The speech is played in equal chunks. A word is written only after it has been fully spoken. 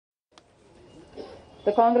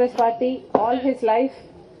the Congress party all his life,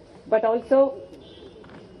 but also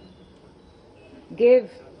gave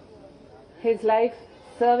his life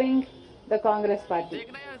serving the Congress party.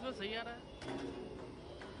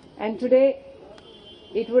 And today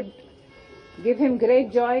it would give him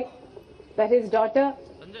great joy that his daughter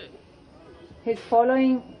is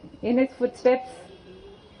following in his footsteps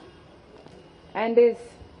and is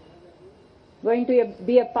going to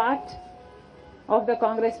be a part of the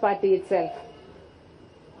Congress party itself.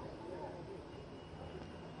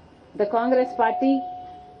 The Congress party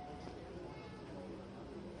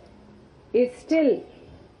is still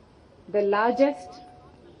the largest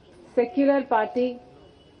secular party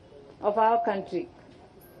of our country.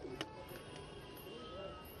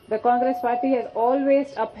 The Congress party has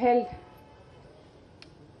always upheld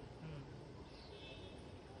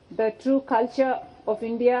the true culture of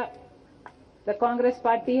India. The Congress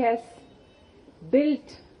party has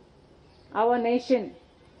built our nation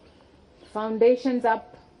foundations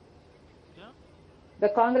up. The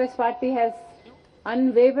Congress party has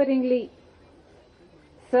unwaveringly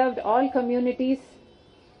served all communities,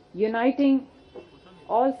 uniting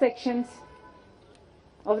all sections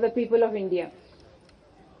of the people of India.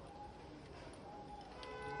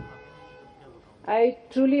 I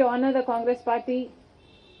truly honor the Congress party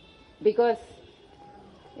because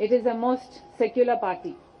it is the most secular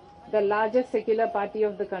party, the largest secular party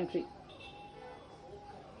of the country.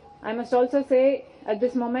 I must also say at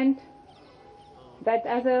this moment that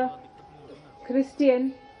as a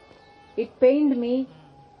Christian, it pained me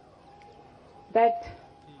that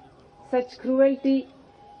such cruelty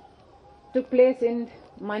took place in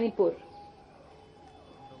Manipur.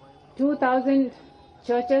 2,000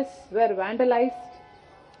 churches were vandalized,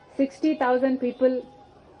 60,000 people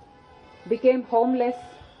became homeless,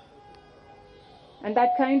 and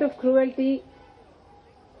that kind of cruelty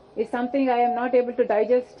is something I am not able to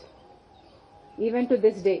digest even to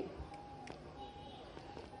this day.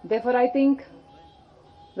 Therefore, I think,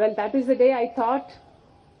 well, that is the day I thought,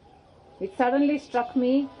 it suddenly struck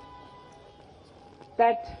me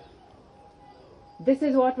that this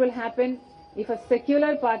is what will happen if a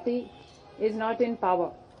secular party is not in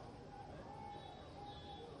power.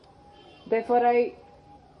 Therefore, I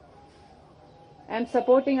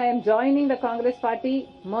am joining the Congress party,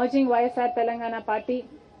 merging YSR Telangana party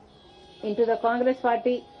into the Congress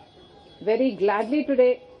party very gladly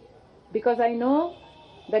today, because I know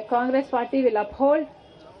that Congress party will uphold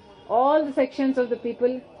all the sections of the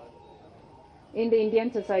people in the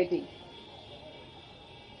Indian society.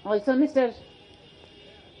 Also, Mr.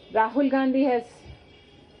 Rahul Gandhi has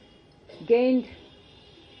gained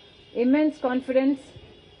immense confidence,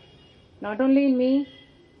 not only in me,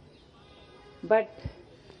 but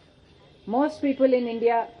most people in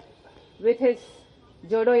India with his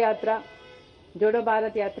Jodo Yatra, Jodo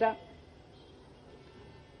Bharat Yatra.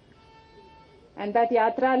 And that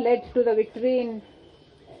Yatra led to the victory in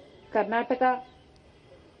Karnataka.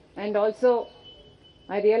 And also,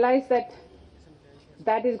 I realized that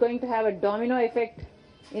that is going to have a domino effect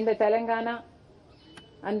in the Telangana.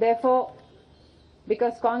 And therefore,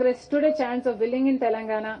 because Congress stood a chance of winning in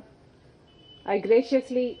Telangana, I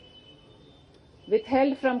graciously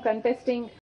withheld from contesting